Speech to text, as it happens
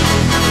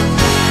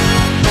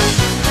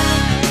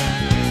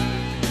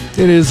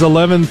It is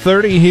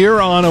 11:30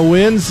 here on a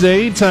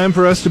Wednesday. Time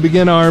for us to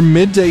begin our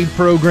midday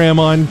program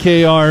on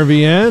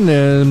KRVN.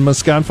 And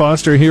Scott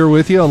Foster here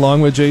with you,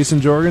 along with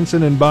Jason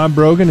Jorgensen and Bob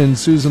Brogan and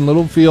Susan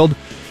Littlefield,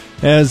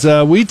 as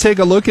we take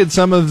a look at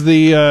some of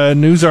the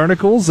news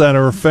articles that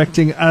are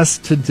affecting us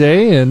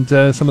today and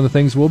some of the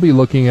things we'll be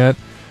looking at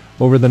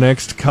over the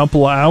next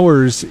couple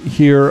hours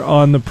here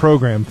on the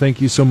program.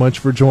 Thank you so much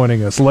for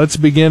joining us. Let's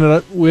begin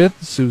it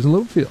with Susan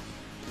Littlefield.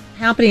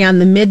 Happening on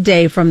the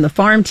midday from the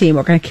farm team.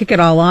 We're going to kick it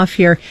all off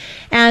here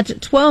at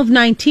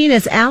 12:19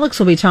 as Alex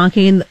will be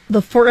talking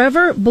the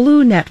Forever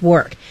Blue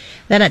Network.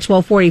 Then at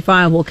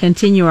 12:45 we'll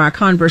continue our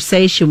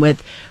conversation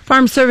with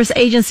Farm Service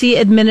Agency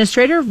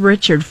Administrator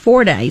Richard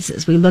Fordyce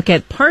as we look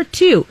at part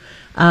 2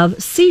 of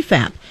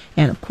CFAP.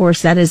 And of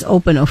course that is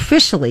open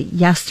officially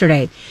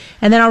yesterday.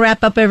 And then I'll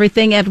wrap up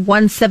everything at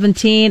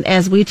 1:17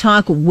 as we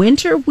talk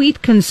winter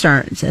wheat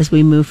concerns as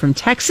we move from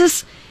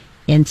Texas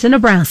into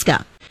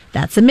Nebraska.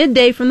 That's a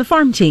midday from the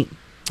farm team.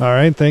 All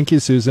right. Thank you,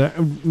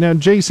 Susan. Now,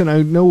 Jason,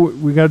 I know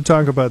we got to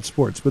talk about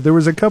sports, but there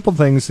was a couple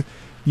things.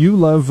 You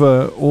love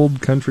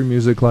old country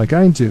music like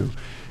I do.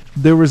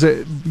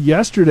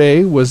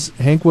 Yesterday was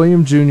Hank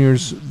Williams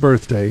Jr.'s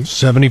birthday.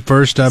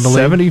 71st, I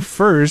believe.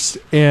 71st,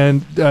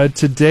 and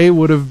today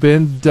would have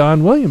been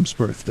Don Williams'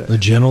 birthday. The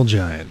gentle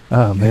giant.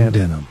 Oh, man.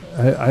 Denham.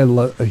 I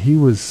love. He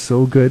was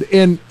so good.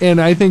 And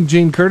I think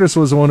Gene Curtis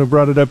was the one who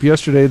brought it up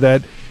yesterday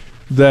that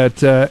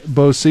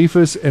Bo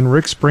Cephas and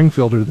Rick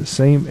Springfield are the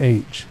same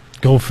age.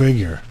 Go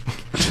figure.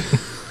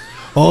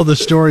 All the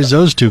stories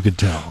those two could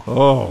tell.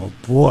 Oh,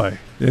 boy.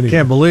 Anyway.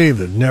 Can't believe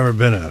there's never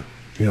been a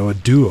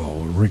duo,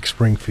 Rick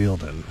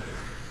Springfield and,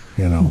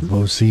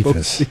 Bo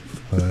Cephas.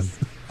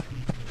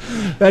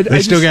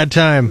 They still got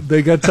time.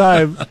 They got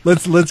time.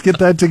 Let's get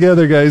that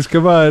together, guys.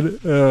 Come on.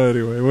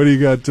 Anyway, what do you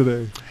got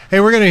today? Hey,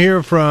 we're going to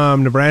hear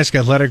from Nebraska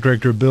Athletic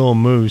Director Bill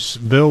Moos.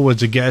 Bill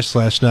was a guest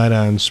last night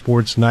on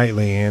Sports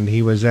Nightly, and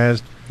he was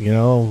asked,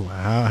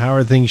 how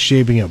are things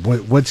shaping up?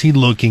 What's he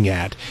looking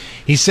at?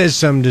 He says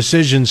some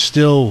decisions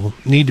still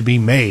need to be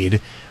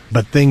made,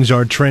 but things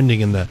are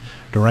trending in the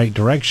right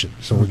direction.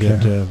 So we'll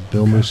get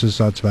Bill Moos's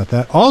thoughts about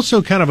that.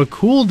 Also, kind of a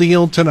cool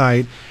deal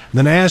tonight,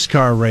 the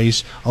NASCAR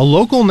race. A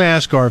local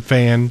NASCAR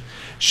fan,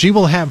 she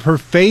will have her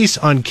face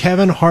on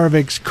Kevin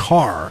Harvick's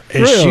car.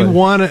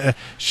 Really?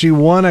 She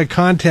won a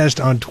contest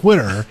on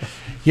Twitter.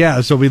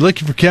 Yeah, so we'll be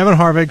looking for Kevin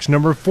Harvick's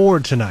number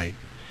 4 tonight.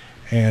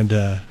 And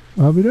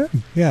I'll be there.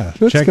 Yeah,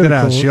 that's check it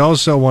out. Cool. She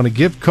also won a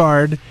gift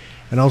card,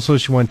 and also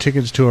she won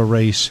tickets to a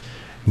race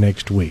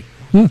next week.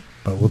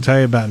 But we'll tell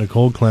you about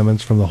Nicole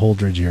Clements from the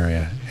Holdridge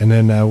area. And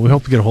then we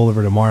hope to get a hold of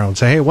her tomorrow and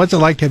say, hey, what's it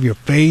like to have your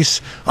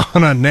face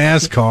on a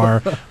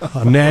NASCAR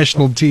on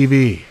national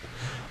TV?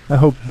 I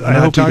hope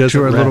I talked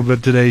to her a little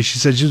bit today. She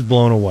said she was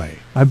blown away.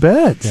 I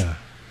bet. Yeah.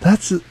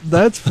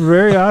 That's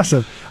very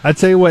awesome. I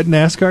tell you what,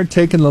 NASCAR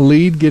taking the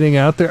lead, getting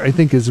out there, I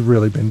think has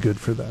really been good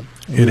for them.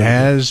 It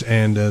has,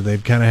 and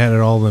they've kind of had it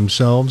all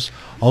themselves.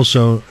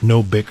 Also,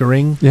 no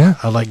bickering. Yeah.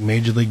 I like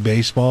Major League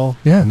Baseball.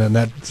 Yeah. And then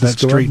that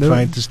street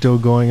fight is still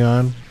going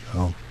on.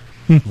 Oh,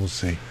 we'll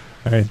see.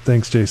 All right,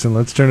 thanks, Jason.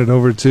 Let's turn it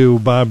over to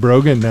Bob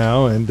Brogan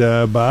now. And,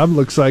 Bob,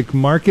 looks like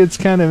market's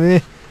kind of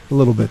a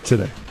little bit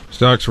today.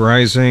 Stocks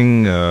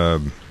rising.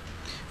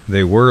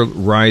 They were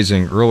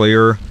rising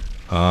earlier.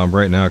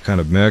 Right now, kind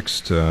of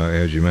mixed,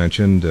 as you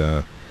mentioned.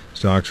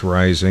 Stocks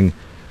rising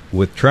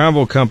with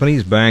travel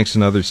companies, banks,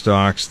 and other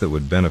stocks that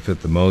would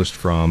benefit the most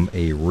from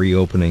a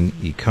reopening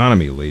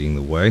economy leading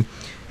the way.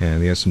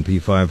 And the S&P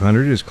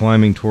 500 is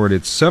climbing toward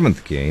its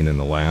 7th gain in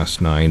the last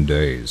 9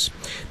 days.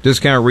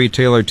 Discount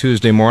Retailer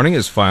Tuesday morning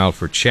is filed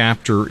for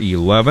Chapter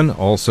 11.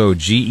 Also,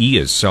 GE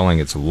is selling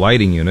its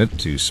lighting unit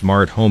to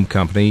smart home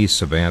company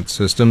Savant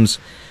Systems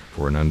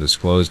for an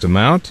undisclosed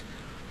amount.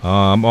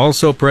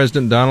 Also,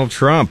 President Donald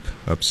Trump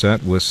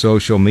upset with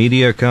social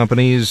media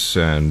companies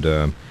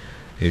and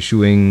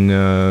issuing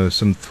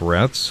some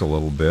threats a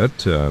little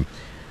bit.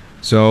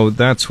 So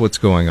that's what's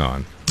going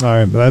on. All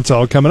right, that's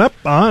all coming up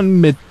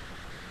on Mid.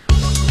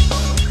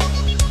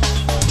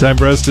 Time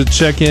for us to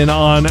check in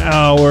on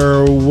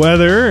our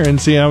weather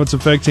and see how it's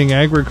affecting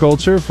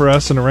agriculture for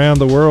us and around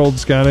the world.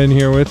 Scott in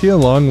here with you,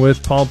 along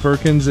with Paul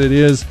Perkins. It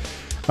is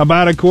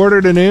about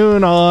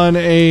 11:45 on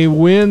a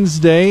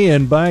Wednesday,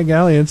 and by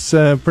golly, it's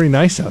pretty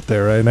nice out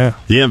there right now.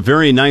 Yeah,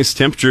 very nice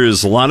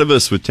temperatures. A lot of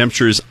us with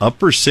temperatures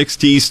upper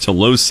 60s to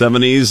low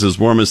 70s, as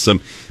warm as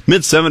some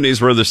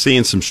mid-70s, where they're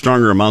seeing some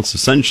stronger amounts of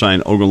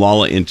sunshine.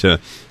 Ogallala into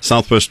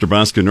southwest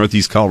Nebraska,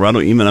 northeast Colorado,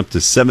 even up to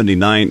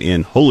 79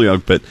 in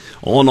Holyoke. But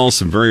all in all,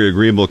 some very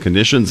agreeable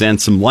conditions and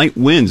some light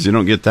winds. You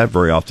don't get that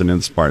very often in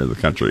this part of the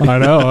country. I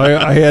know.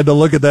 I had to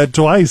look at that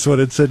twice when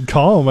it said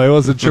calm. I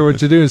wasn't sure what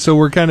to do. So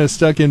we're kind of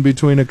stuck in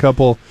between a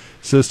couple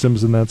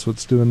systems, and that's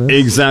what's doing this.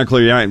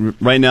 Exactly.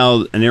 Right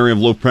now, an area of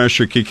low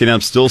pressure kicking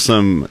up. Still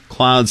some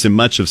clouds in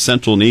much of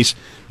central and east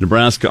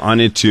Nebraska on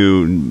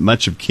into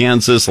much of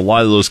Kansas. A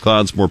lot of those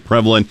clouds more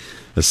prevalent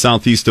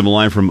southeast of the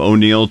line from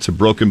O'Neill to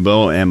Broken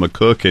Bow and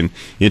McCook and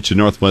into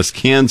northwest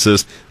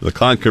Kansas. The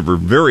cloud cover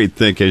very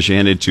thick as you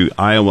head into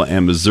Iowa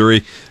and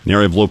Missouri. An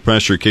area of low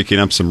pressure kicking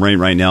up some rain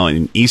right now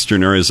in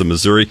eastern areas of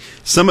Missouri.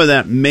 Some of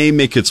that may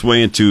make its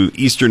way into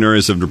eastern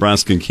areas of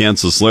Nebraska and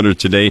Kansas later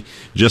today.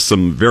 Just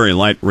some very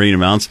light rain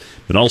amounts,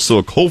 but also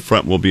a cold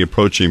front will be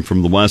approaching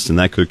from the west, and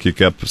that could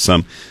kick up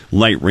some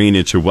light rain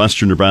into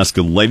western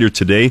Nebraska later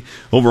today.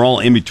 Overall,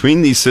 in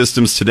between these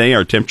systems today,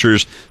 our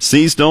temperatures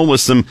seasonal with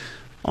some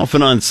off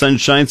and on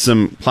sunshine,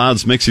 some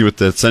clouds mixing with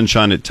the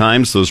sunshine at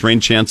times. Those rain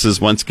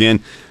chances, once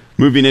again,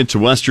 moving into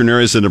western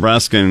areas of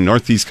Nebraska and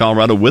northeast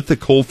Colorado with the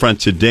cold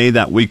front today.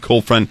 That weak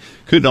cold front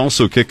could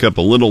also kick up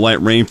a little light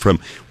rain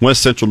from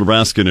west central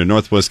Nebraska to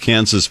northwest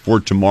Kansas for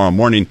tomorrow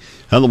morning.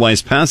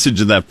 Otherwise,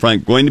 passage of that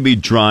front going to be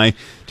dry.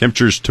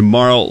 Temperatures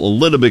tomorrow a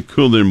little bit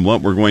cooler than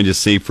what we're going to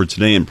see for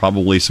today, and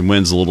probably some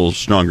winds a little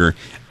stronger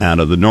out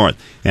of the north.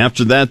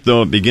 After that,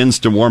 though, it begins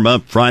to warm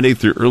up Friday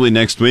through early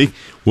next week.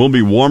 Will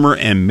be warmer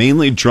and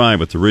mainly dry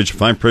with the ridge of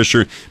high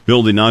pressure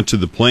building onto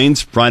the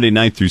plains. Friday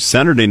night through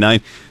Saturday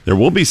night, there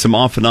will be some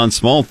off and on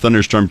small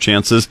thunderstorm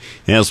chances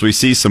as we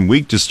see some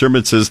weak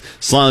disturbances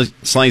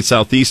slight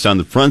southeast on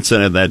the front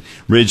side of that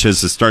ridge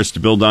as it starts to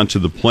build onto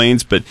the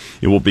plains, but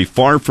it will be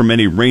far from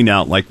any rain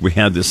out like we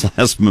had this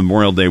last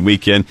Memorial Day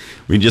weekend.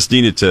 We just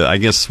needed to, I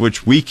guess,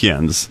 switch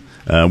weekends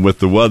with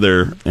the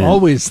weather.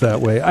 Always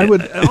that way. I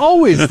would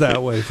always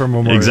that way for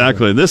Memorial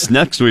Exactly. Day. This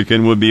next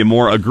weekend would be a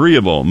more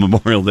agreeable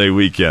Memorial Day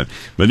weekend.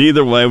 But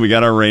either way, we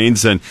got our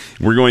rains, and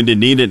we're going to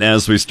need it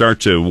as we start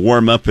to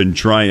warm up and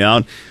dry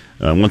out.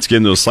 Once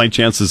again, those slight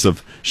chances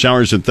of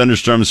showers and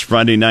thunderstorms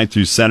Friday night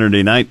through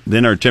Saturday night.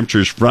 Then our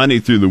temperatures Friday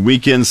through the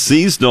weekend,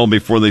 seasonal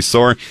before they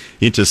soar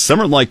into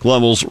summer-like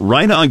levels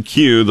right on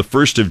cue the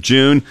 1st of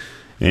June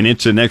and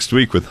into next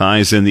week with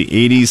highs in the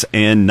 80s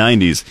and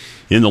 90s.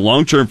 In the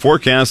long-term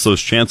forecast,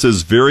 those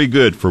chances very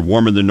good for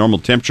warmer than normal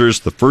temperatures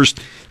the first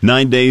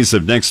 9 days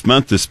of next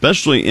month,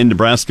 especially in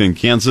Nebraska and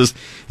Kansas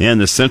and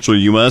the central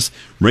U.S.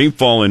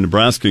 Rainfall in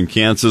Nebraska and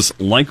Kansas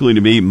likely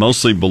to be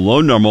mostly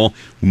below normal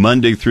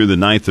Monday through the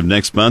 9th of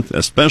next month,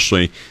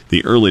 especially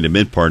the early to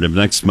mid part of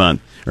next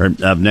month or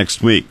of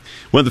next week.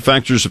 Weather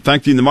factors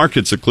affecting the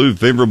markets include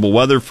favorable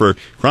weather for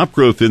crop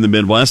growth in the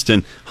Midwest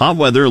and hot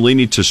weather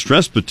leading to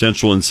stress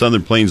potential in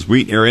southern plains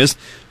wheat areas.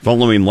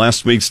 Following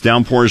last week's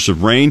downpours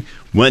of rain,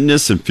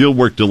 wetness and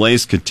fieldwork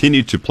delays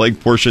continue to plague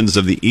portions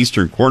of the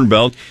eastern Corn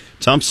Belt.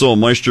 Topsoil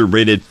moisture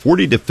rated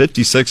 40 to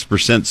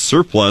 56%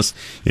 surplus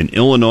in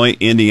Illinois,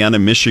 Indiana,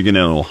 Michigan,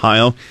 and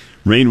Ohio.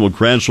 Rain will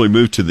gradually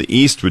move to the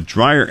east with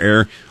drier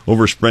air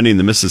overspreading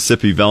the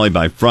Mississippi Valley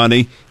by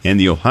Friday and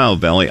the Ohio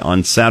Valley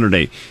on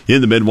Saturday.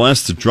 In the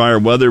Midwest, the drier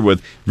weather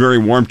with very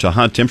warm to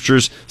hot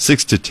temperatures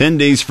 6 to 10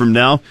 days from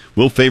now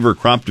will favor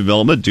crop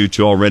development due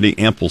to already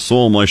ample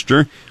soil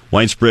moisture.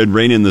 Widespread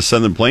rain in the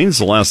southern plains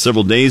the last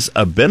several days,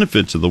 a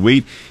benefit to the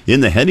wheat in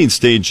the heading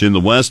stage in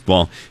the west,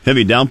 while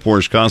heavy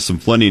downpours cause some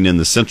flooding in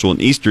the central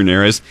and eastern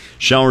areas.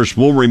 Showers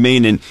will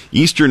remain in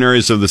eastern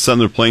areas of the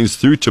southern plains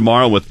through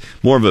tomorrow with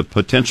more of a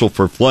potential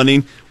for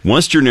flooding.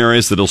 Western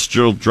areas that'll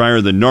still drier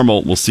than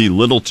normal will see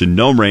little to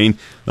no rain.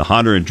 The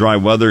hotter and dry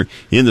weather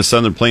in the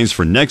southern plains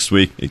for next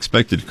week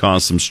expected to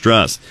cause some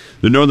stress.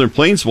 The northern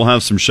plains will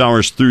have some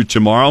showers through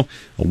tomorrow.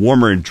 A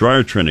warmer and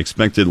drier trend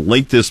expected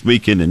late this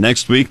week into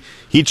next week.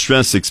 Heat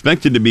stress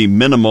expected to be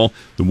minimal.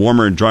 The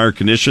warmer and drier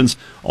conditions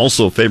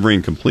also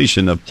favoring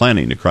completion of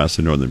planting across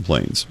the northern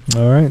plains.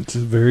 All right.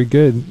 Very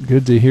good.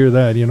 Good to hear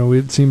that. You know,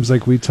 it seems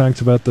like we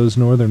talked about those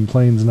northern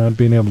plains not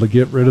being able to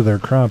get rid of their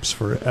crops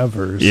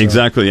forever. So.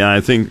 Exactly. Yeah, I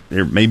think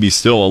there may be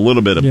still a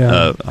little bit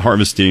of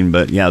harvesting,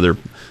 but yeah, they're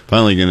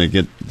finally going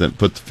to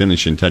put the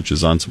finishing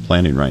touches on some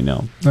planting right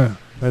now.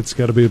 That's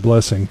got to be a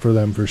blessing for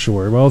them for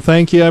sure. Well,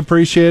 thank you. I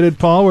appreciate it.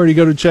 Paul, where do you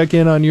go to check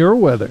in on your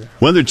weather?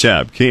 Weather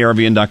Tab,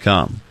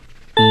 KRVN.com.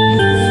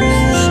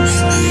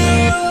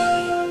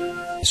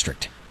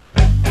 District.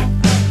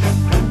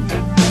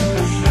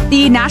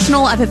 The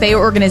National FFA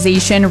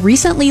organization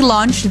recently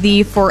launched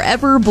the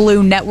Forever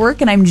Blue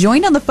Network, and I'm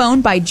joined on the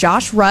phone by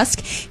Josh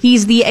Rusk.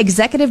 He's the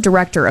executive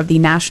director of the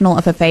National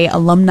FFA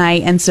Alumni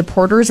and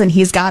Supporters, and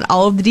he's got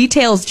all of the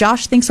details.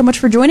 Josh, thanks so much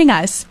for joining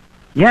us.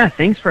 Yeah,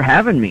 thanks for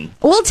having me.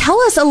 Well, tell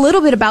us a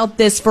little bit about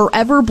this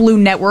Forever Blue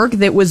Network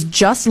that was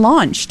just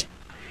launched.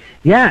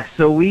 Yeah,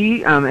 so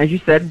we, as you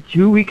said,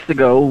 2 weeks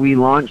ago, we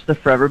launched the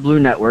Forever Blue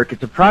Network.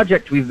 It's a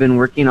project we've been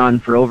working on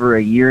for over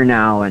a year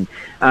now, and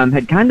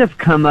had kind of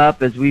come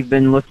up as we've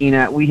been looking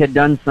at, we had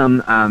done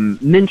some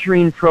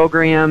mentoring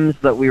programs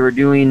that we were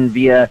doing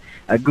via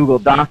a Google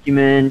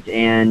document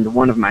and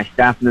one of my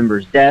staff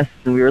members' desks,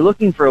 and we were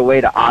looking for a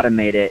way to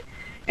automate it.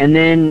 And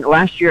then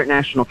last year at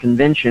National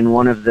Convention,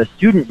 one of the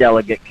student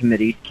delegate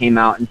committees came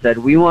out and said,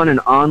 we want an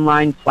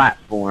online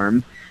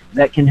platform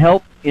that can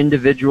help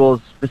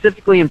individuals,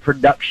 specifically in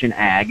production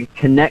ag,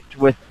 connect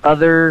with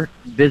other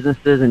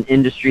businesses and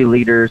industry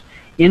leaders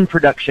in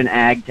production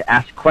ag to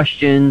ask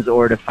questions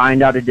or to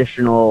find out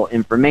additional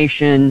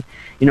information,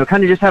 you know,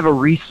 kind of just have a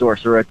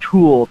resource or a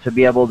tool to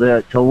be able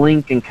to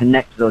link and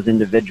connect those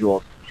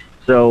individuals.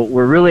 So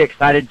we're really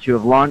excited to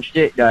have launched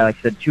it, like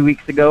I said, 2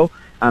 weeks ago.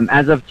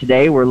 As of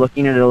today, we're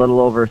looking at a little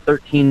over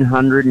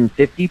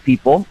 1,350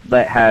 people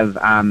that have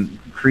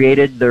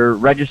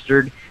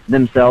registered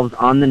themselves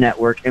on the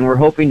network, and we're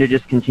hoping to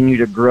just continue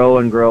to grow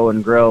and grow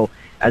and grow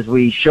as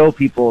we show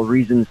people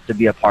reasons to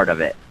be a part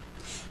of it.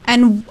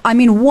 And I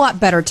mean, what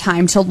better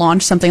time to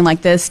launch something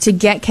like this, to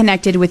get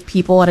connected with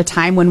people at a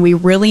time when we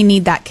really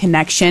need that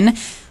connection?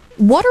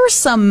 What are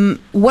some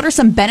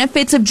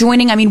benefits of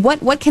joining? I mean,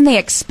 what can they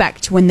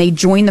expect when they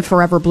join the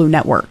Forever Blue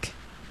Network?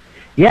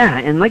 Yeah,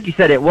 and like you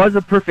said, it was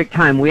a perfect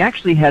time. We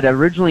actually had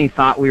originally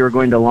thought we were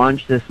going to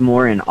launch this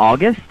more in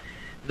August.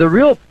 The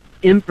real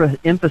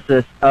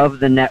emphasis of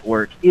the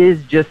network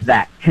is just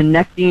that,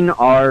 connecting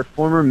our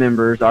former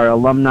members, our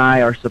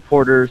alumni, our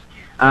supporters,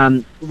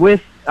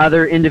 with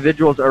other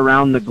individuals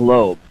around the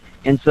globe.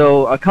 And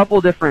so a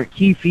couple different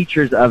key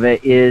features of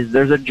it is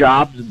there's a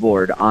jobs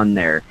board on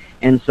there.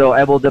 And so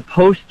able to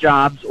post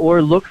jobs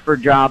or look for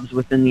jobs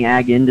within the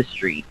ag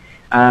industry.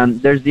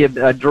 There's the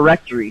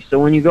directory. So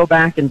when you go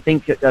back and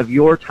think of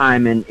your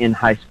time in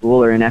high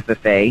school or in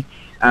FFA,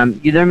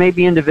 there may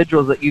be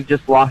individuals that you've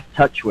just lost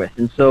touch with.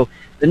 And so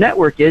the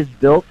network is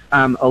built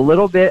a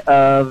little bit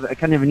of a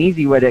kind of an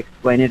easy way to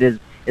explain it is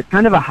it's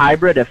kind of a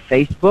hybrid of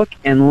Facebook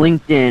and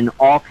LinkedIn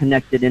all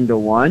connected into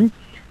one.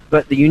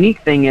 But the unique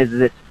thing is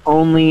it's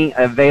only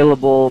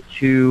available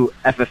to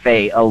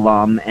FFA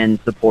alum and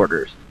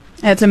supporters.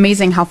 It's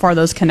amazing how far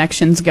those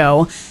connections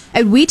go.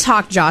 And we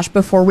talked, Josh,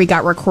 before we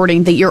got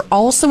recording, that you're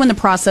also in the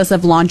process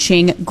of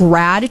launching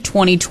Grad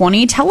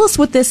 2020. Tell us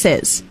what this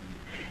is.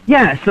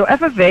 Yeah, so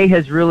FFA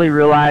has really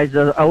realized,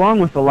 along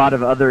with a lot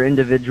of other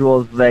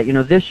individuals, that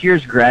this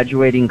year's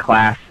graduating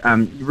class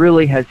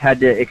really has had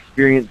to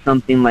experience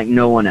something like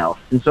no one else.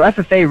 And so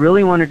FFA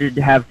really wanted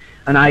to have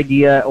an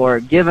idea or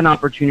give an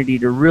opportunity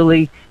to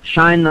really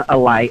shine a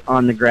light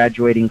on the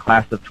graduating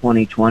class of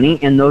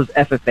 2020 and those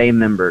FFA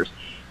members.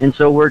 And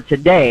so we're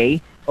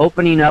today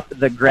opening up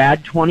the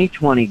Grad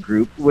 2020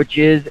 group, which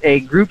is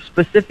a group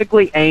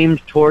specifically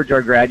aimed towards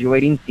our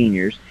graduating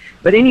seniors.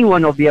 But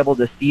anyone will be able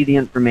to see the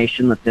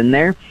information that's in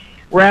there.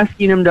 We're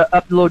asking them to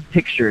upload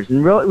pictures.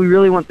 And what we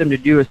really want them to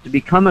do is to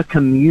become a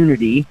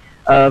community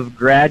of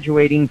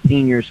graduating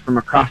seniors from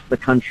across the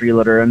country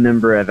that are a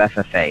member of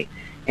FFA.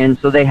 And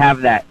so they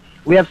have that.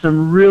 We have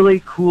some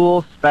really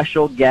cool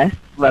special guests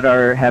that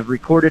have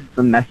recorded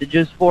some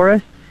messages for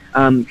us.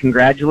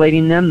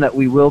 Congratulating them that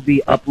we will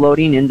be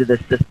uploading into the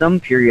system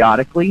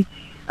periodically.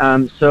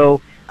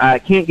 So I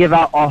can't give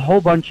out a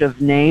whole bunch of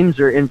names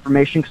or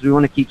information because we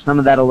want to keep some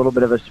of that a little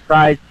bit of a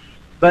surprise.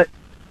 But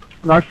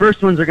our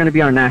first ones are going to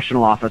be our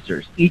national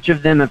officers. Each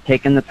of them have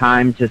taken the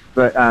time to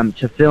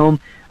film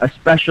a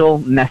special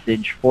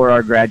message for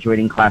our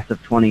graduating class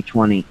of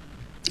 2020.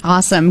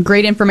 Awesome.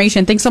 Great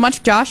information. Thanks so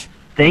much, Josh.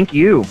 Thank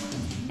you.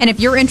 And if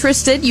you're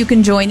interested, you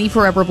can join the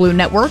Forever Blue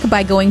Network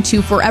by going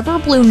to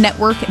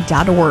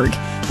foreverbluenetwork.org.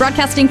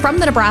 Broadcasting from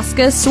the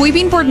Nebraska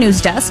Soybean Board News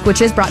Desk,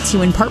 which is brought to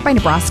you in part by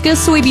Nebraska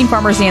soybean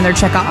farmers and their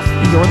checkoff.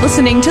 You're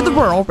listening to the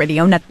Rural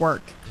Radio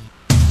Network.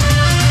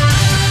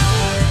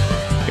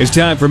 It's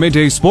time for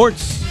Midday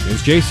Sports.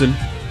 It's Jason.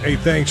 Hey,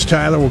 thanks,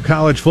 Tyler. Well,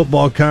 college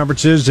football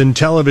conferences and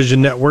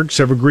television networks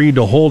have agreed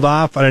to hold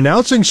off on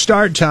announcing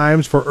start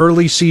times for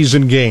early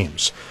season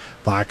games.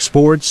 Fox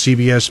Sports,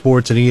 CBS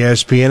Sports, and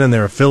ESPN and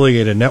their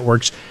affiliated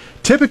networks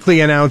typically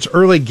announce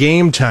early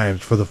game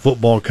times for the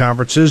football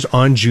conferences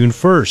on June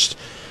 1st.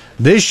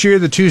 This year,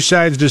 the two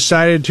sides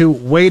decided to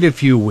wait a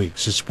few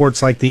weeks as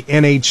sports like the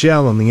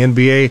NHL and the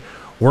NBA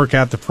work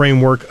out the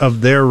framework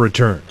of their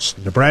returns.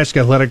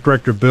 Nebraska Athletic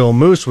Director Bill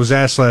Moose was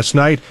asked last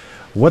night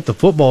what the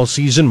football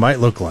season might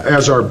look like.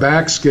 As our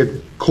backs get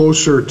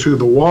closer to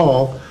the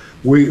wall,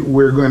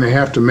 we're going to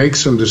have to make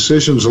some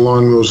decisions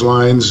along those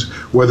lines,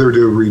 whether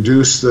to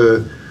reduce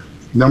the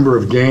number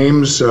of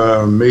games,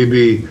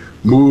 maybe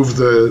move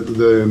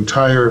the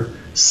entire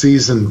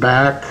season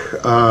back,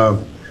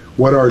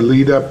 what our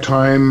lead-up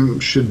time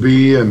should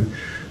be. And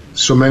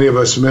so many of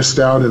us missed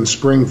out in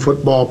spring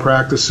football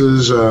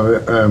practices.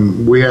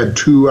 We had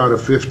 2 out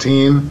of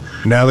 15.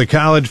 Now, the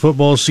college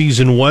football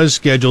season was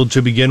scheduled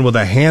to begin with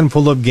a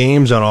handful of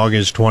games on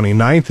August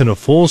 29th and a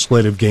full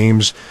slate of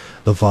games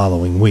the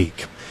following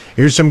week.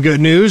 Here's some good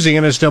news. The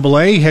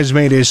NCAA has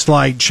made a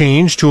slight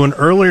change to an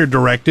earlier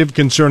directive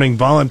concerning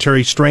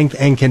voluntary strength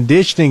and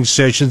conditioning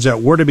sessions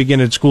that were to begin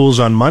at schools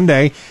on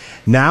Monday.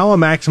 Now a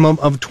maximum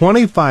of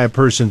 25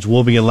 persons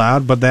will be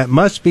allowed, but that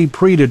must be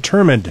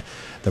predetermined.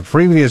 The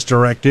previous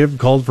directive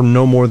called for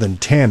no more than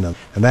 10,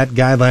 and that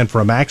guideline for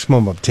a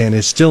maximum of 10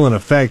 is still in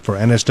effect for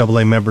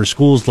NCAA member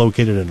schools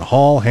located in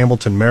Hall,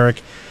 Hamilton,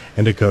 Merrick,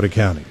 and Dakota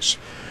counties.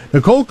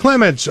 Nicole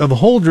Clements of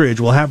Holdridge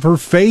will have her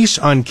face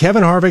on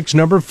Kevin Harvick's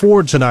number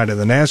 4 tonight in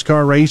the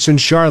NASCAR race in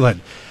Charlotte.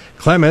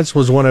 Clements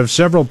was one of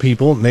several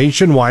people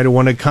nationwide who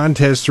won a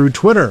contest through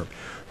Twitter.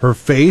 Her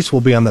face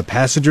will be on the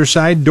passenger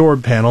side door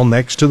panel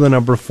next to the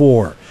number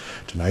 4.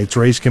 Tonight's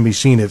race can be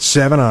seen at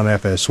 7 on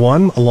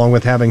FS1, along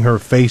with having her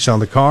face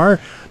on the car.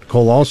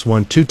 Nicole also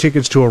won 2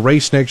 tickets to a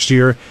race next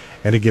year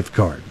and a gift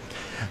card.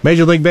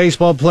 Major League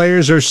Baseball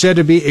players are said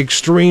to be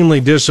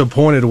extremely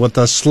disappointed with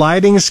the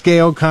sliding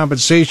scale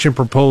compensation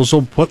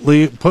proposal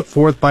put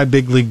forth by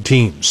big league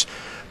teams.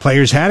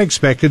 Players had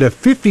expected a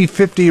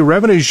 50-50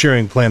 revenue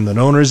sharing plan that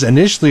owners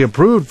initially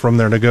approved from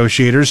their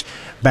negotiators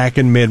back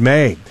in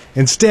mid-May.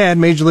 Instead,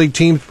 Major League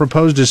teams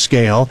proposed a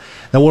scale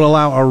that would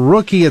allow a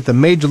rookie at the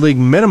Major League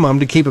minimum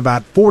to keep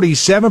about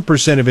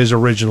 47% of his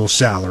original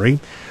salary,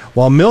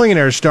 while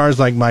millionaire stars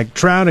like Mike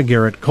Trout and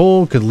Garrett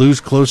Cole could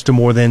lose close to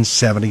more than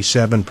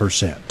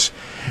 77%.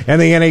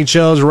 And the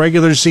NHL's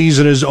regular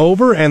season is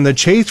over, and the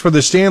chase for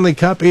the Stanley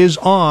Cup is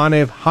on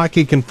if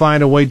hockey can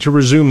find a way to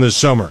resume this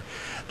summer.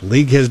 The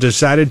league has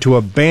decided to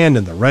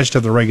abandon the rest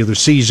of the regular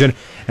season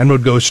and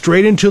would go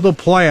straight into the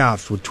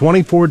playoffs with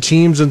 24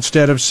 teams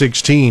instead of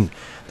 16.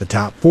 The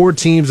top 4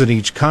 teams in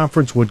each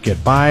conference would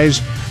get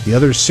byes. The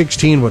other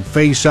 16 would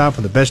face off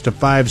in the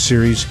best-of-5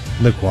 series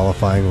in the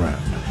qualifying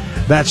round.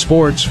 That's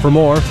sports. For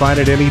more, find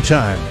it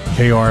anytime.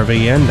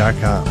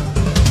 KRVN.com.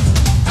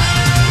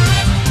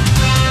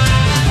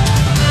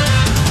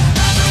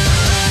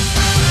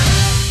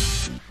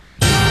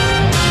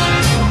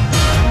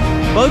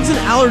 Bugs and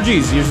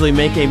allergies usually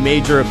make a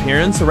major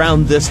appearance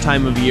around this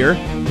time of year,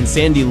 and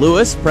Sandy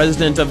Lewis,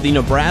 president of the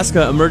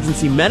Nebraska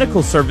Emergency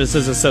Medical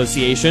Services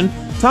Association,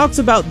 talks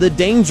about the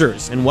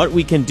dangers and what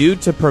we can do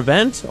to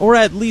prevent or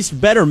at least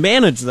better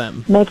manage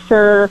them. Make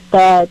sure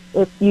that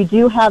if you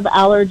do have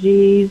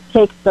allergies,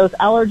 take those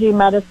allergy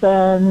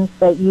medicines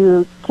that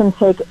you can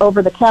take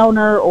over the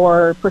counter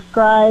or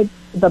prescribed.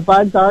 The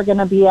bugs are going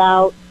to be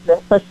out,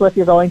 especially if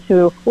you're going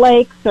to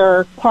lakes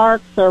or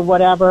parks or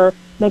whatever.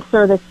 Make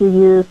sure that you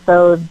use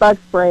those bug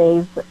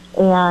sprays.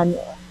 And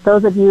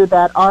those of you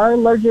that are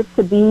allergic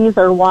to bees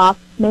or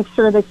wasps, make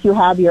sure that you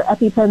have your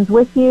EpiPens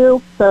with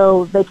you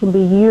so they can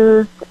be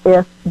used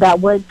if that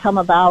would come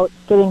about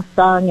getting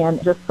stung,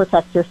 and just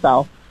protect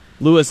yourself.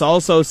 Lewis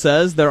also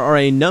says there are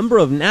a number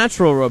of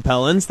natural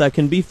repellents that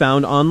can be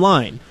found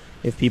online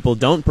if people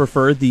don't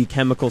prefer the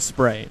chemical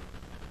spray.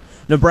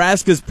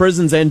 Nebraska's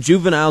prisons and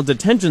juvenile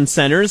detention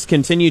centers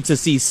continue to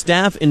see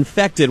staff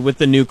infected with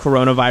the new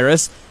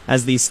coronavirus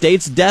as the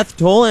state's death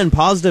toll and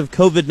positive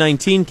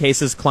COVID-19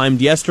 cases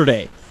climbed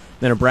yesterday.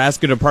 The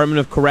Nebraska Department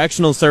of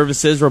Correctional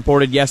Services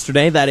reported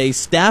yesterday that a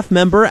staff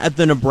member at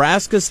the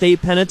Nebraska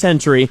State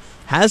Penitentiary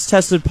has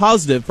tested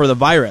positive for the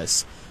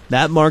virus.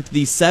 That marked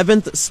the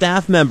 7th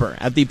staff member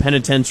at the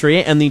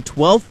penitentiary and the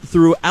 12th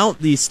throughout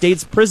the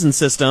state's prison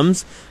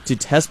systems to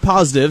test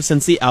positive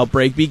since the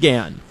outbreak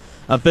began.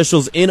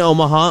 Officials in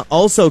Omaha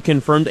also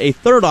confirmed a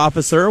 3rd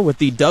officer with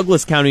the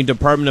Douglas County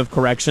Department of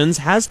Corrections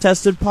has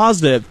tested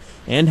positive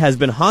and has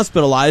been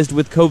hospitalized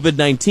with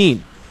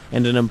COVID-19.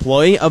 And an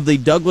employee of the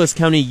Douglas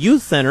County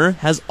Youth Center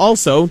has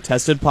also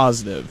tested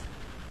positive.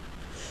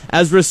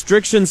 As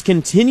restrictions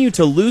continue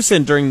to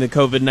loosen during the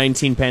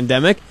COVID-19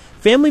 pandemic,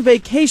 family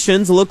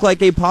vacations look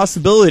like a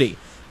possibility.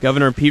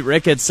 Governor Pete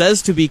Ricketts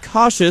says to be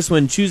cautious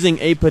when choosing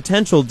a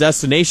potential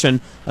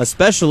destination,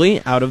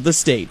 especially out of the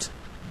state.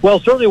 Well,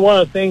 certainly one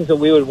of the things that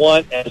we would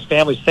want as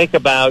families think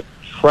about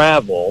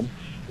travel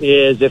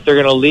is if they're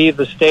going to leave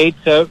the state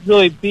to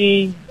really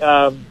be,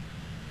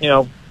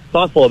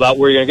 thoughtful about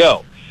where you're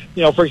going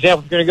to go. For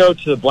example, if you're going to go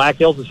to the Black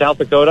Hills in South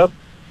Dakota,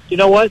 you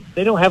know what?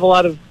 They don't have a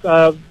lot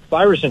of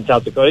virus in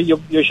South Dakota.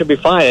 You should be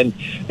fine. And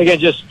again,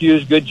 just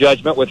use good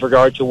judgment with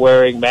regard to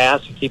wearing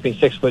masks and keeping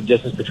 6-foot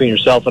distance between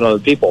yourself and other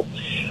people.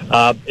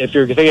 If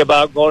you're thinking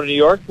about going to New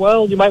York,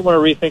 well, you might want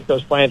to rethink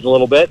those plans a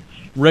little bit.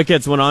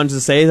 Ricketts went on to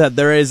say that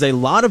there is a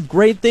lot of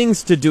great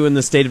things to do in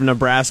the state of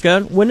Nebraska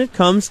when it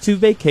comes to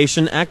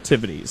vacation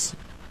activities.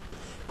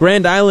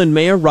 Grand Island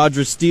Mayor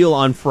Roger Steele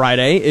on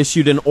Friday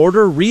issued an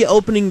order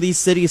reopening the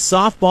city's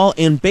softball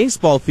and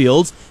baseball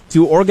fields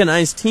to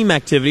organize team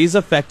activities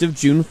effective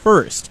June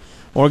 1st.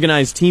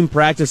 Organized team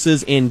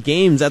practices and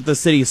games at the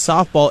city's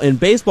softball and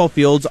baseball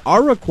fields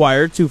are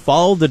required to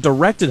follow the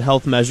directed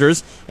health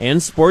measures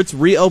and sports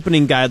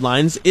reopening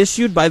guidelines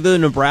issued by the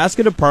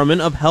Nebraska Department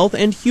of Health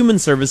and Human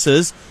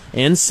Services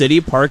and city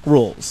park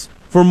rules.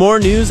 For more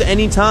news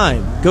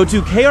anytime, go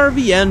to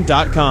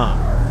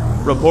KRVN.com.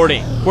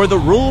 Reporting for the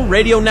Rural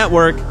Radio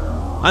Network,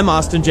 I'm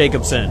Austin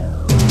Jacobson.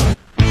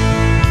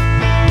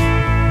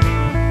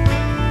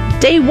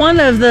 Day 1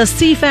 of the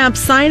CFAP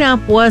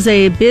sign-up was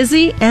a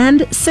busy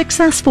and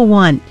successful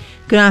one.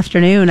 Good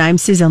afternoon. I'm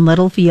Susan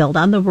Littlefield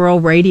on the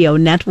Rural Radio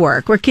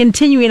Network. We're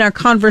continuing our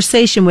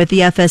conversation with the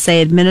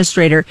FSA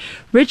Administrator,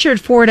 Richard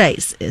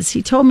Fordyce, as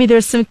he told me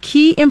there's some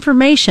key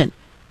information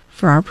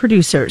for our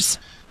producers.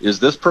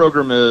 This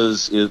program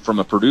is from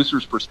a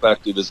producer's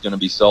perspective, is going to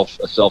be a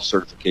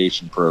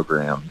self-certification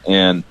program.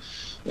 And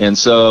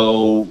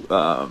so,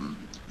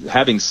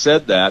 having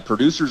said that,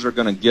 producers are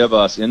going to give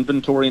us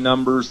inventory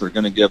numbers. They're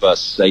going to give us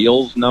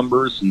sales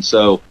numbers. And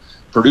so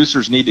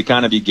producers need to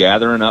kind of be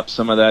gathering up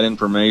some of that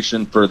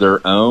information for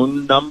their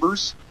own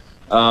numbers.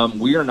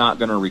 We are not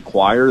going to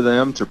require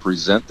them to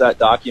present that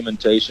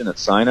documentation at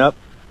sign up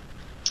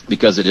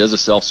because it is a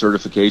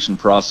self-certification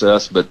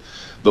process, but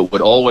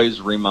would always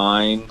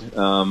remind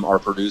our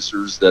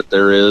producers that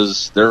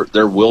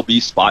there will be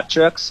spot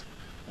checks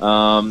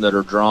that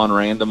are drawn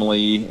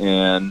randomly,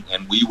 and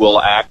we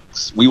will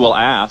actually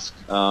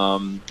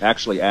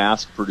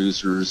ask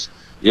producers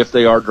if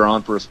they are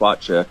drawn for a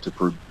spot check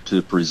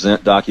to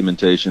present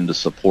documentation to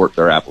support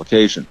their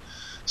application.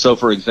 So,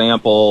 for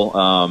example,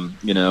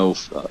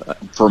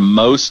 for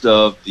most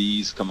of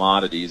these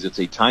commodities, it's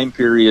a time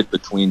period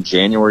between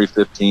January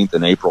 15th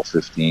and April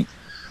 15th.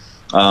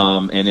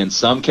 And in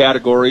some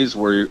categories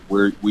where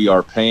we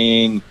are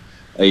paying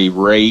a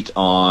rate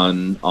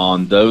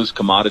on those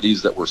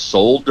commodities that were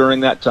sold during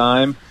that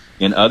time.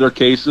 In other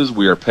cases,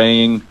 we are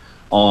paying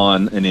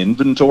on an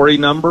inventory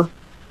number,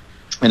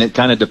 and it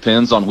kind of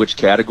depends on which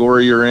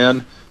category you're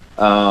in.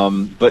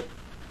 But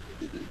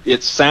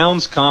it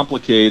sounds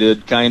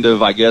complicated, kind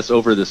of, I guess,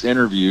 over this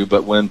interview,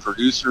 but when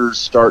producers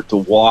start to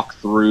walk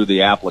through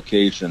the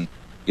application,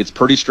 it's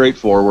pretty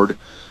straightforward,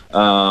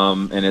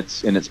 and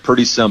it's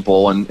pretty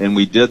simple, and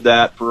we did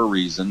that for a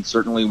reason.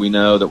 Certainly we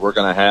know that we're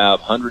going to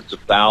have hundreds of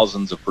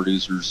thousands of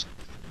producers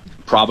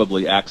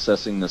probably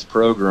accessing this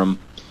program,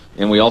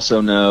 and we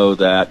also know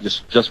that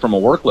just from a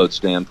workload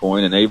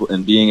standpoint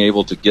and being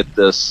able to get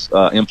this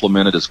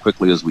implemented as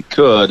quickly as we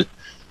could,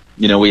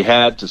 we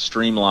had to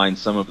streamline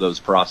some of those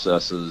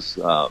processes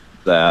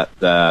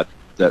that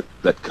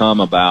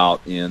come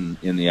about in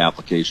the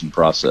application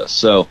process.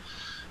 So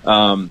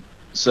I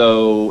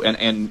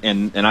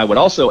would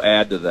also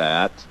add to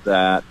that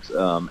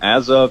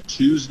as of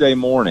Tuesday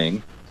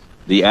morning,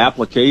 the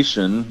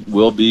application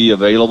will be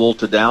available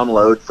to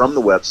download from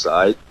the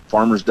website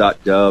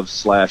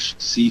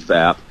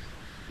farmers.gov/CFAP,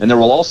 and there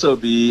will also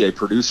be a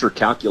producer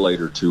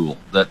calculator tool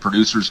that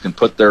producers can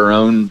put their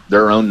own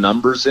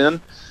numbers in.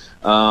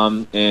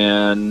 And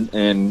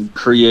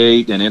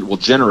create, and it will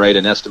generate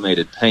an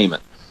estimated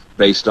payment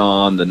based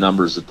on the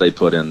numbers that they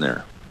put in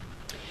there.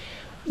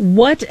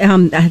 What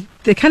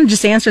that kind of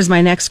just answers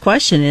my next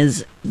question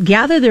is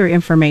gather their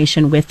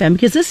information with them,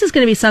 because this is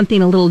going to be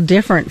something a little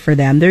different for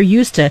them. They're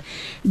used to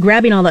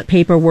grabbing all that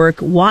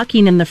paperwork,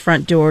 walking in the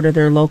front door to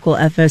their local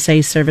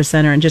FSA service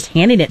center and just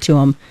handing it to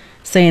them,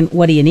 saying,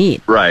 what do you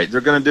need? Right.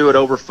 They're going to do it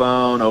over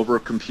phone, over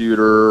a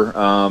computer.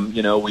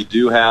 We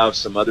do have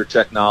some other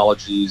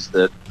technologies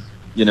that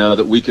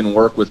we can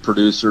work with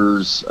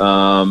producers,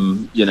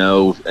 and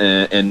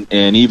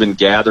even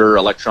gather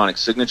electronic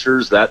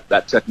signatures.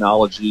 That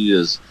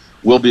technology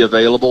will be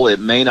available. It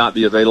may not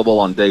be available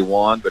on day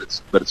one,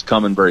 but it's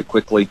coming very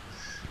quickly.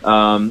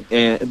 But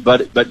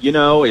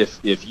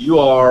if you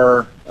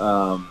are,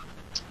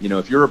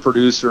 if you're a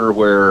producer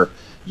where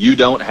you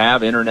don't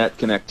have internet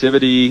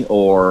connectivity,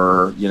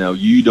 or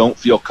you don't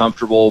feel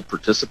comfortable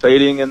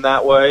participating in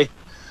that way,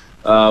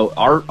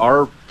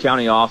 our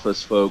county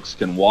office folks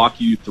can walk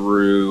you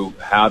through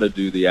how to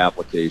do the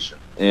application.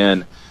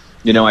 And,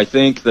 I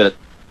think that,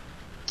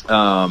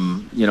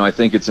 I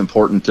think it's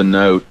important to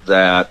note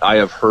that I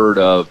have heard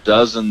of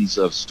dozens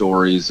of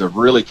stories of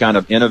really kind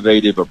of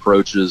innovative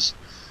approaches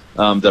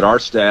that our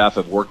staff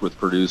have worked with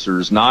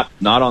producers, not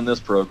on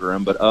this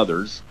program, but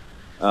others,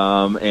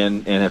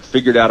 and have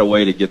figured out a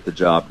way to get the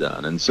job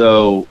done. And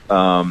so,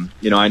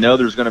 I know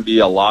there's going to be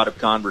a lot of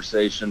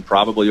conversation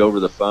probably over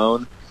the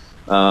phone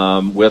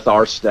with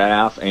our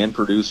staff and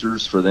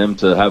producers for them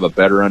to have a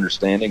better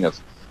understanding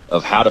of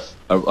what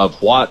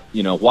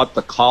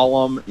the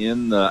column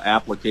in the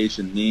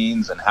application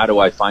means and how do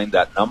I find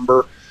that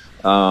number.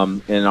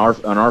 And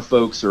our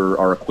folks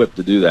are equipped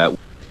to do that.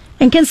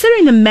 And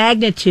considering the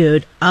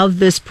magnitude of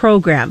this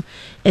program,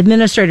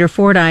 Administrator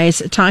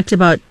Fordyce talked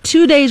about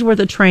 2 days worth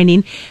of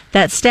training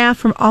that staff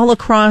from all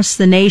across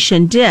the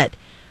nation did.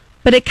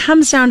 But it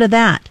comes down to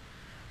that,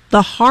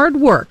 the hard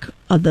work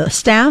of the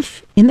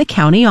staff in the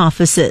county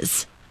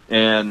offices.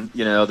 And,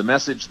 the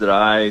message that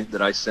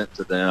I sent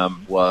to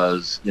them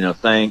was,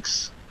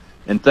 thanks.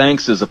 And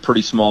thanks is a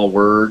pretty small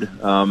word.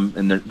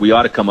 And we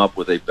ought to come up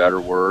with a better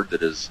word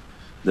that is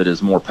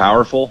more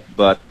powerful.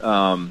 But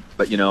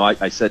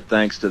I said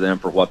thanks to them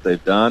for what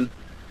they've done.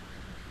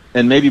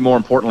 And maybe more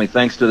importantly,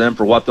 thanks to them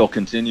for what they'll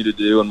continue to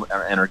do and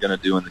are going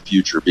to do in the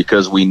future,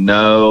 because we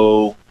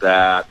know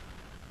that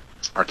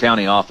our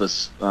county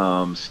office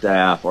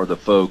staff are the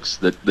folks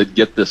that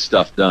get this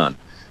stuff done.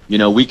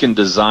 We can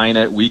design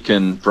it. We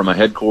can, from a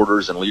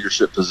headquarters and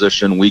leadership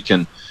position, we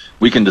can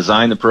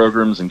design the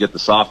programs and get the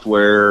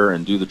software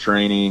and do the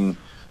training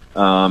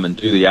and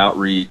do the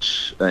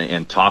outreach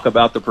and talk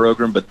about the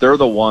program. But they're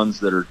the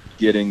ones that are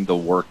getting the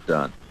work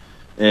done.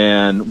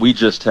 And we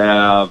just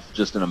have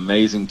an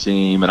amazing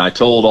team. And I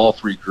told all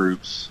three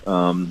groups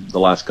the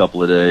last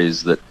couple of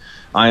days that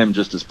I am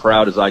just as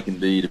proud as I can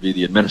be to be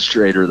the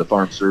administrator of the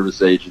Farm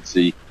Service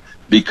Agency,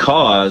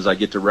 because I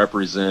get to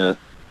represent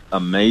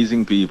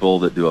amazing people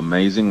that do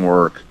amazing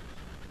work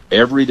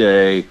every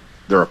day.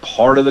 They're a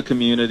part of the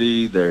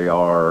community.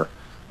 They're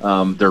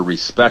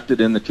respected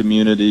in the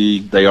community.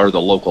 They are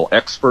the local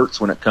experts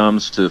when it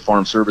comes to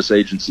Farm Service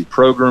Agency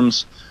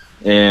programs,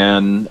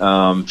 and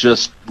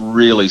just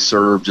really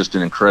serve just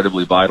an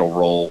incredibly vital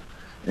role.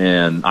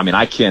 And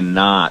I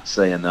cannot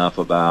say enough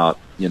about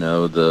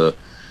the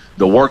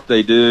work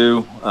they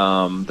do,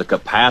 the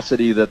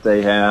capacity that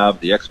they have,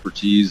 the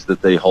expertise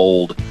that they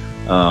hold.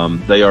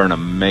 They are an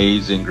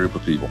amazing group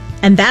of people.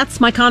 And that's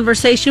my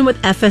conversation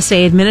with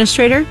FSA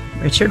Administrator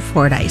Richard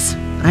Fordyce.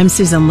 I'm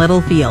Susan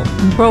Littlefield,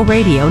 Rural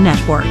Radio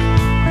Network.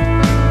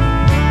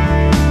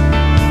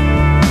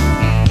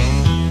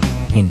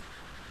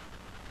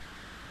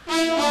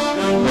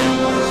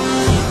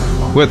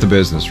 With the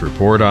Business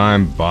Report,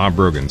 I'm Bob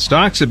Brogan.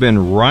 Stocks have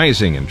been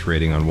rising and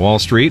trading on Wall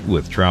Street,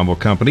 with travel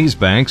companies,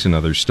 banks, and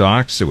other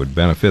stocks that would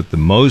benefit the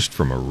most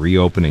from a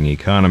reopening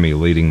economy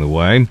leading the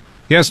way.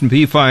 The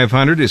S&P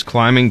 500 is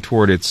climbing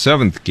toward its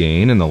seventh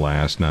gain in the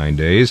last 9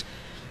 days.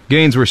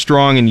 Gains were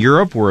strong in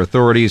Europe, where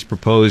authorities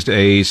proposed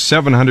a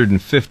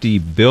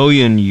 €750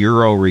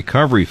 billion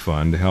recovery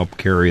fund to help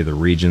carry the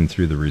region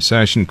through the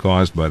recession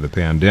caused by the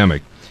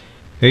pandemic.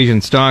 Asian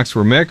stocks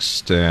were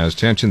mixed as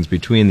tensions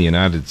between the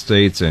United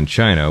States and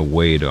China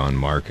weighed on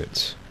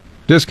markets.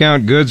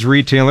 Discount goods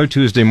retailer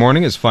Tuesday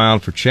morning has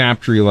filed for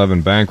Chapter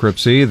 11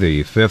 bankruptcy,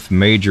 the fifth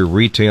major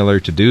retailer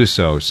to do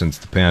so since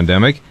the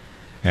pandemic.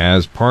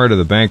 As part of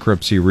the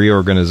bankruptcy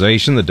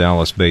reorganization, the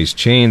Dallas-based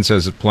chain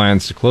says it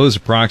plans to close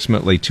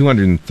approximately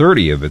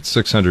 230 of its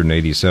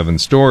 687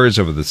 stores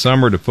over the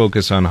summer to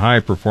focus on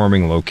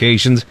high-performing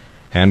locations,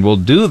 and will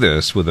do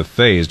this with a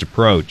phased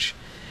approach.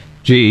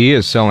 GE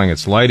is selling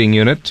its lighting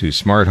unit to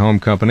smart home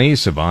company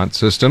Savant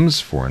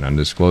Systems for an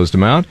undisclosed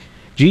amount.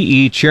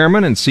 GE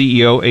Chairman and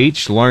CEO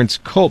H. Lawrence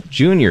Culp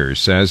Jr.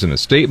 says in a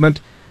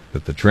statement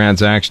that the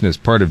transaction is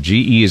part of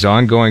GE's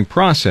ongoing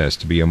process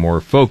to be a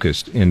more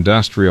focused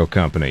industrial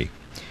company.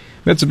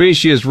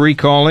 Mitsubishi is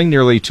recalling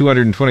nearly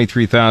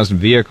 223,000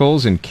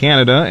 vehicles in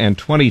Canada and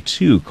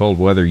 22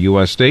 cold-weather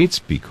U.S. states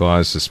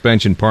because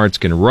suspension parts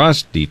can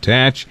rust,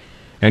 detach,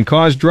 and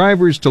cause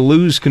drivers to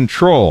lose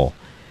control.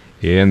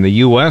 In the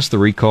U.S., the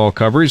recall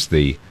covers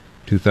the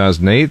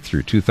 2008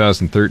 through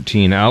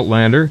 2013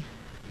 Outlander,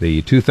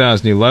 the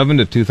 2011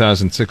 to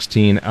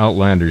 2016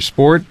 Outlander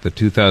Sport, the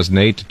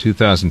 2008 to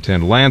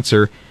 2010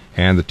 Lancer,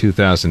 and the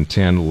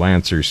 2010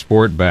 Lancer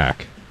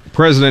Sportback.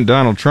 President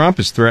Donald Trump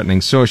is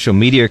threatening social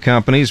media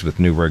companies with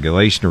new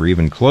regulation or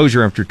even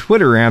closure after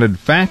Twitter added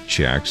fact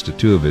checks to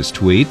two of his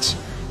tweets.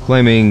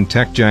 Claiming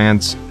tech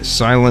giants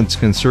silence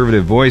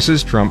conservative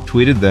voices, Trump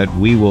tweeted that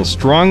we will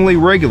strongly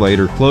regulate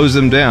or close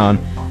them down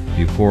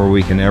before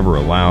we can ever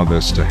allow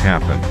this to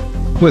happen.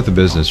 With the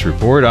Business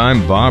Report,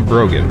 I'm Bob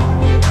Brogan.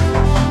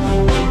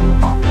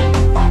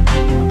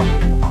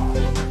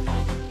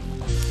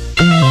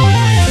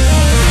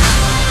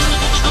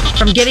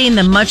 From getting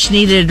the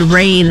much-needed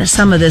rain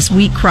some of this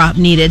wheat crop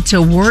needed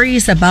to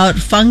worries about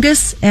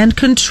fungus and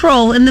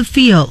control in the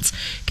fields.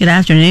 Good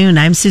afternoon.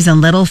 I'm Susan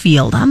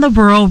Littlefield on the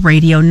Rural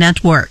Radio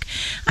Network.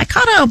 I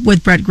caught up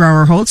with Brett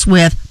Growerholtz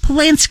with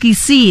Polanski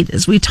Seed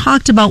as we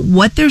talked about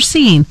what they're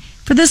seeing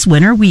for this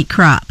winter wheat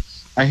crop.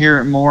 I hear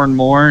it more and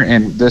more,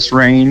 and this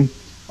rain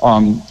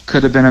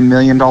could have been $1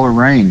 million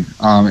rain.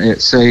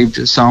 It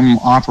saved some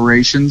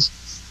operations.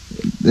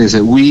 Is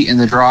it wheat in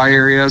the dry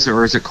areas,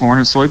 or is it corn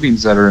and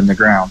soybeans that are in the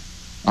ground?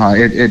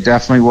 It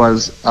definitely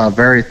was a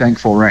very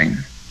thankful rain.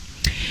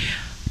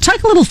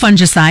 Talk a little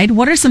fungicide.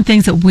 What are some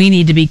things that we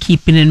need to be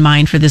keeping in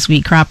mind for this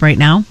wheat crop right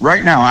now?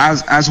 Right now,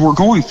 as we're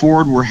going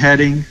forward,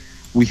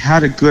 we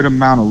had a good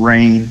amount of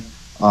rain.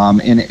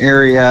 In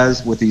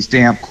areas with these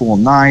damp, cool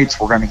nights.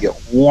 We're going to get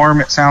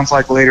warm, it sounds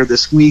like, later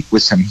this week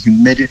with some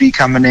humidity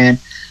coming in.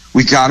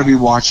 We got to be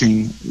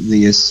watching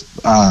this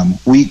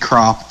wheat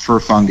crop for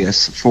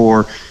fungus,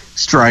 for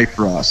stripe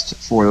rust,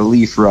 for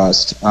leaf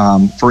rust,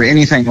 for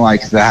anything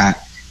like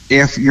that.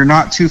 If you're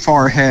not too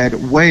far ahead,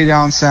 way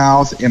down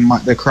south,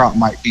 the crop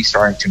might be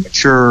starting to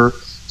mature,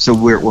 so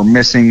we're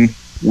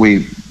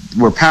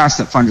past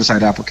that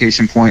fungicide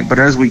application point. But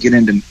as we get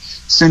into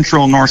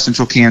north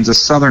central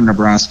Kansas, southern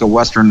Nebraska,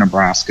 western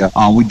Nebraska,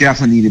 we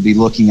definitely need to be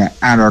looking at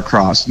our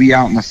crops, be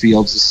out in the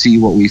fields to see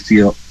what we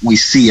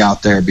see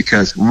out there,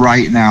 because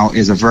right now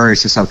is a very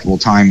susceptible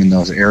time in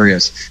those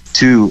areas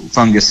to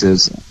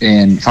funguses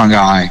and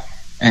fungi.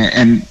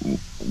 And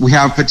we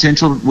have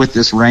potential with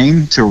this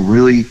rain to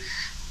really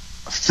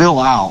fill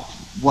out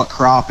what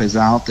crop is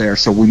out there,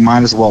 so we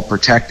might as well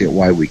protect it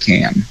while we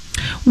can.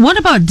 What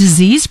about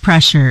disease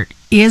pressure?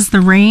 Is the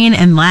rain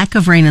and lack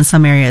of rain in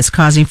some areas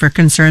causing for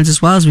concerns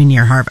as well as we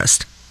near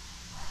harvest?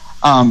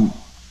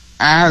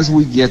 As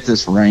we get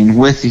this rain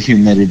with the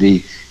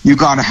humidity, you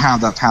got to have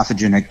that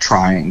pathogenic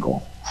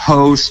triangle: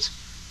 host,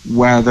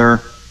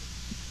 weather,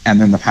 and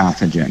then the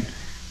pathogen.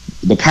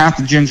 The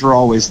pathogens are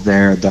always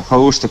there. The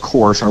host, of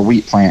course, our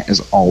wheat plant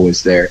is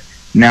always there.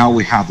 Now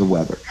we have the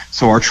weather.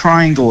 So our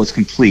triangle is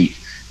complete.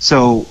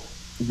 So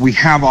we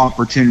have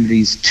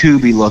opportunities to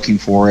be looking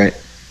for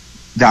it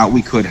that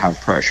we could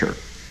have pressure.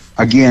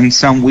 Again,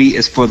 some wheat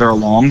is further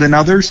along than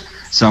others.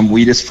 Some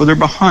wheat is further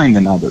behind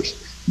than others.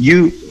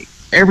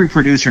 Every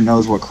producer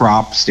knows what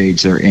crop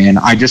stage they're in.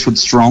 I just would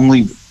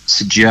strongly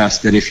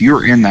suggest that if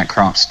you're in that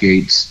crop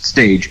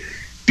stage,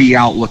 be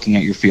out looking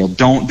at your field.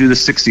 Don't do the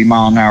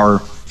 60-mile-an-hour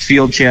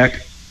field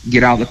check.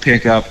 Get out the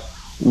pickup,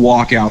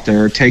 walk out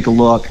there, take a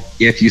look.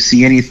 If you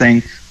see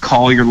anything,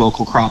 call your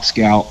local crop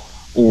scout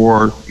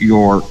or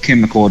your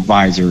chemical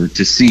advisor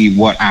to see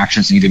what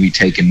actions need to be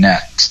taken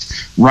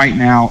next. Right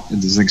now,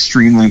 it is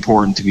extremely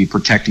important to be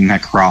protecting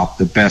that crop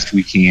the best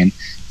we can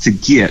to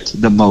get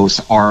the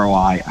most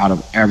ROI out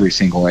of every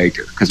single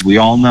acre, because we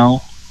all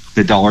know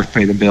the dollars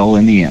pay the bill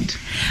in the end.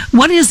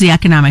 What is the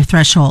economic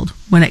threshold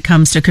when it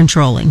comes to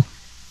controlling?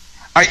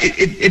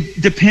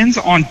 It depends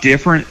on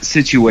different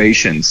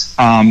situations.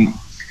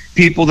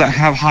 People that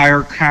have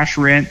higher cash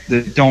rent,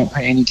 that don't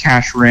pay any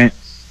cash rent,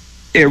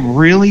 it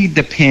really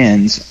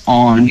depends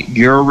on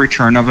your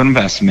return of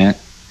investment.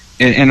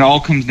 It all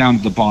comes down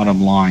to the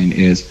bottom line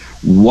is,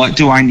 what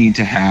do I need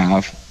to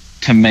have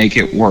to make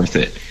it worth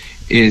it?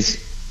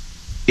 Is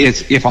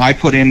if I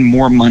put in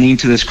more money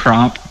into this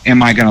crop,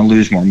 am I going to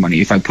lose more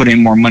money? If I put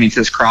in more money into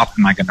this crop,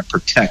 am I going to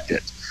protect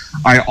it?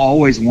 I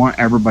always want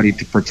everybody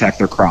to protect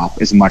their crop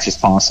as much as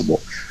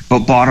possible.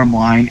 But bottom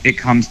line, it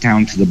comes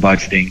down to the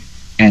budgeting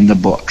and the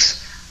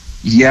books.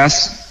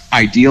 Yes,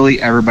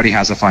 ideally everybody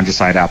has a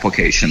fungicide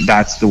application.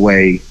 That's the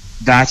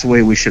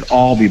way we should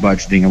all be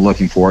budgeting and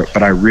looking for it.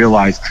 But I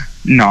realize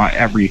not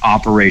every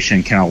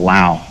operation can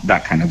allow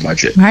that kind of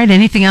budget. Right.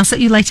 Anything else that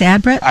you'd like to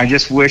add, Brett? I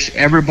just wish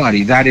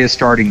everybody that is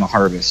starting the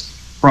harvest,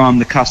 from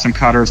the custom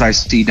cutters I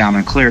see down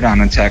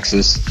in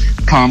Texas,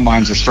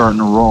 combines are starting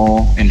to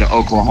roll into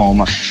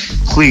Oklahoma.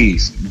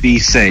 Please be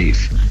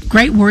safe.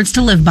 Great words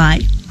to live by.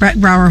 Brett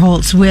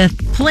Browerholtz with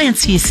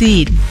Polanski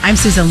Seed. I'm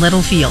Susan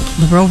Littlefield,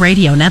 the Rural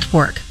Radio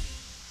Network.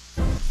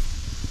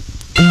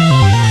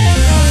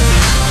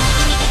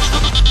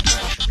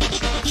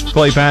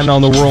 Clay Patton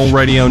on the Rural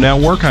Radio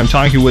Network. I'm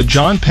talking with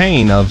John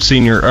Payne of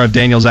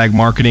Daniels Ag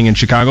Marketing in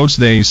Chicago. It's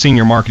the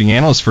Senior Marketing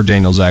Analyst for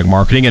Daniels Ag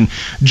Marketing. And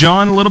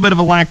John, a little bit of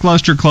a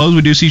lackluster close.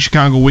 We do see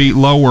Chicago wheat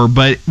lower,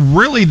 but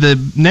really the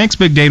next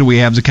big data we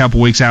have is a couple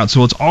weeks out,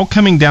 so it's all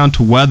coming down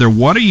to weather.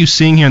 What are you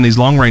seeing here in these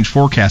long-range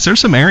forecasts? There's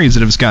some areas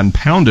that have gotten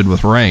pounded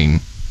with rain.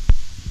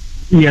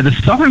 Yeah, the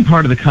southern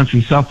part of the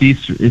country,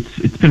 southeast,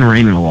 it's been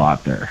raining a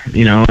lot there,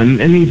 and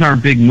these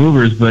aren't big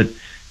movers, but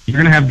you're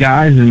going to have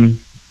guys in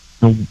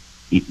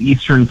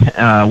western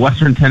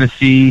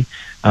Tennessee,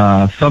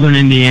 southern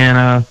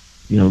Indiana,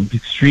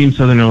 extreme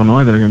southern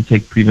Illinois that are going to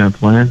take prevent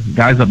plan.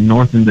 Guys up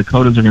north in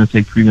Dakotas are going to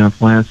take prevent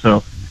plan.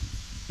 So,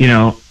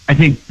 I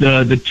think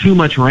the too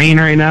much rain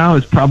right now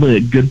is probably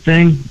a good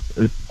thing.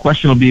 The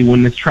question will be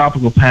when this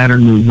tropical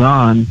pattern moves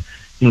on.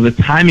 The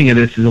timing of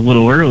this is a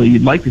little early.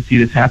 You'd like to see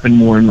this happen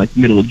more in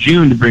middle of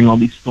June to bring all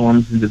these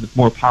storms into the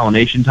more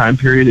pollination time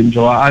period in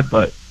July.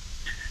 But,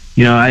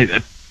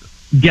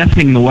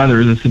 guessing the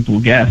weather is a simple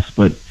guess,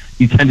 but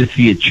you tend to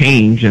see it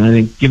change. And I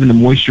think given the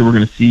moisture we're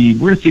going to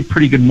see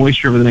pretty good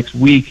moisture over the next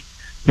week.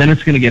 Then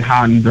it's going to get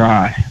hot and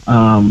dry.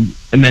 And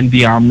then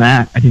beyond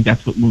that, I think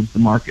that's what moves the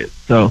market.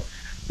 So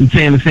I've been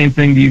saying the same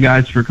thing to you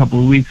guys for a couple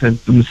of weeks. I'm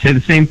going to say the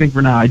same thing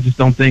for now. I just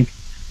don't think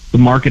the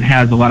market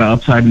has a lot of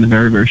upside in the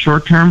very, very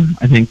short term.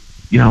 I think,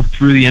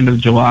 through the end of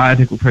July, I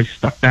think we're probably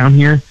stuck down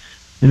here.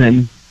 And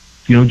then,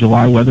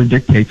 July weather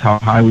dictates how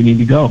high we need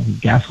to go.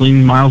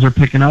 Gasoline miles are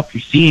picking up.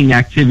 You're seeing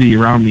activity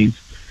around these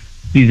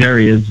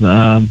areas.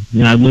 I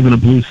live in a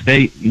blue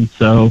state, and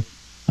so,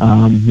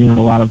 I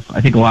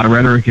think a lot of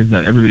rhetoric is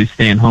that everybody's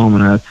staying home,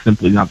 and that's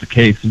simply not the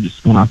case. They're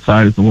just going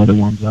outside as the weather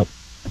warms up.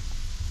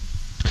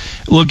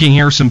 Looking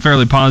here, some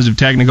fairly positive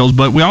technicals,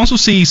 but we also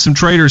see some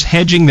traders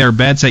hedging their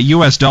bets. At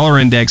U.S. dollar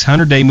index,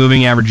 100-day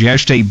moving average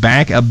yesterday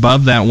back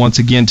above that once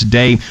again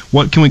today.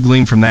 What can we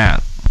glean from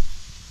that?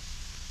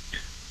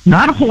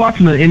 Not a whole lot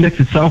from the index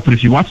itself, but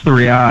if you watch the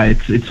real,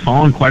 it's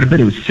fallen quite a bit.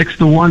 It was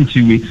 6-1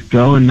 2 weeks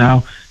ago, and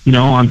now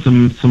on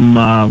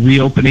some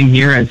reopening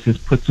here, it's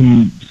put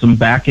some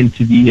back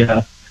into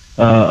the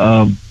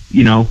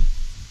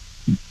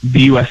the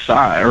U.S.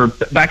 side, or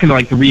back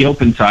into the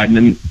reopen side. And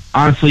then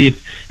honestly,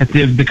 if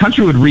the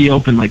country would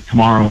reopen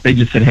tomorrow, if they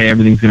just said, hey,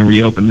 everything's going to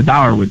reopen, the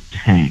dollar would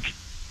tank,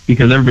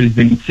 because everybody's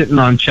been sitting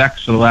on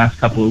checks for the last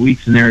couple of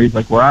weeks in areas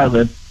like where I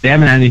live. They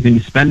haven't had anything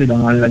to spend it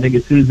on. And I think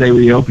as soon as they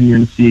reopen, you're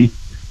going to see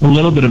a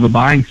little bit of a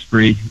buying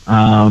spree.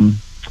 And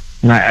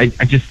I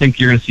just think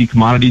you're going to see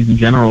commodities in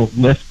general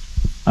lift,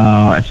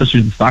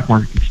 especially as the stock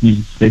market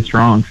continues to stay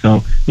strong. So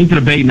I think the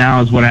debate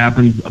now is what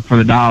happens for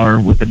the dollar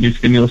with the new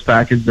stimulus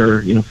package.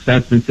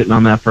 Fed's been sitting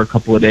on that for a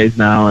couple of days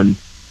now, and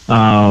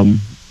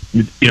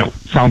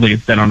sounds like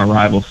it's dead on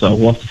arrival. So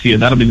we'll have to see.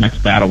 That'll be the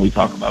next battle we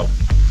talk about.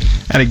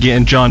 And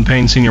again, John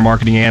Payne, Senior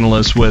Marketing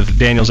Analyst with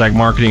Daniels Ag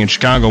Marketing in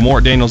Chicago. More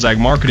at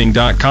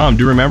danielsagmarketing.com.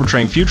 Do remember,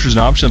 trading futures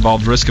and options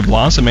involves risk of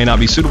loss and may not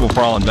be suitable for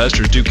all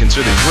investors. Do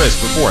consider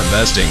risk before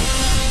investing.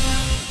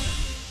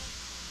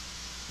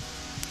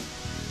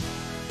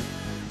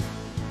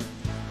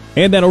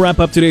 And that'll wrap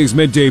up today's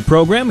midday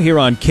program here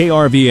on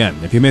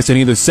KRVN. If you missed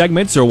any of the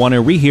segments or want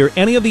to rehear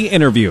any of the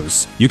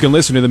interviews, you can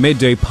listen to the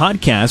Midday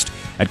Podcast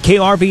at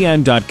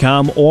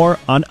krvn.com or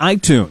on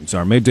iTunes.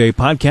 Our Midday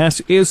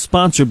Podcast is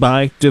sponsored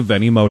by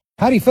Deviney Motors.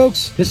 Howdy,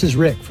 folks. This is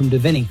Rick from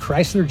Deviney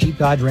Chrysler Jeep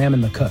Dodge Ram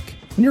and McCook.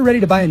 When you're ready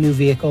to buy a new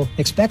vehicle,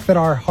 expect that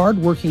our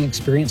hard-working,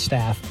 experienced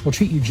staff will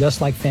treat you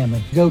just like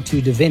family. Go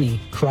to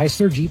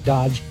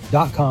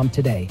DevineyChryslerJeepDodge.com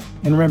today.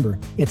 And remember,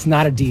 it's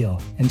not a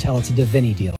deal until it's a Deviney deal.